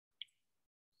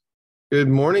Good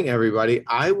morning, everybody.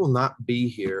 I will not be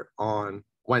here on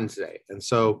Wednesday. And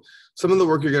so some of the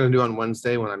work you're going to do on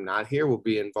Wednesday when I'm not here will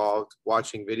be involved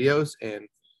watching videos and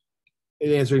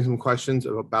answering some questions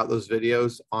about those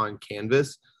videos on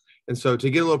Canvas. And so to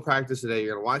get a little practice today,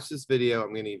 you're going to watch this video.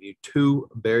 I'm going to give you two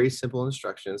very simple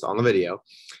instructions on the video.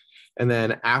 And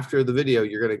then after the video,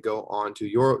 you're going to go on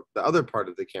to the other part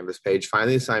of the Canvas page, find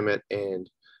the assignment, and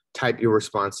type your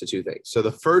response to two things. So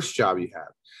the first job you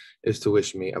have is to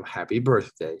wish me a happy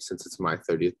birthday since it's my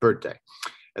 30th birthday.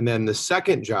 And then the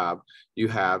second job you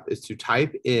have is to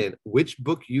type in which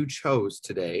book you chose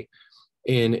today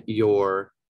in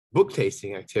your book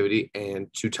tasting activity and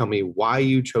to tell me why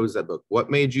you chose that book. What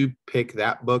made you pick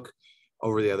that book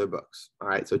over the other books? All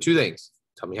right, so two things.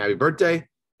 Tell me happy birthday,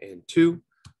 and two,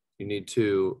 you need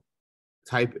to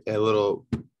type a little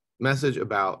message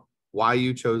about why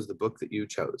you chose the book that you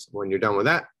chose. When you're done with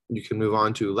that, you can move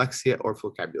on to Lexia or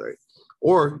vocabulary,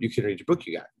 or you can read your book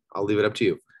you got. I'll leave it up to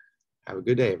you. Have a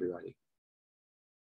good day, everybody.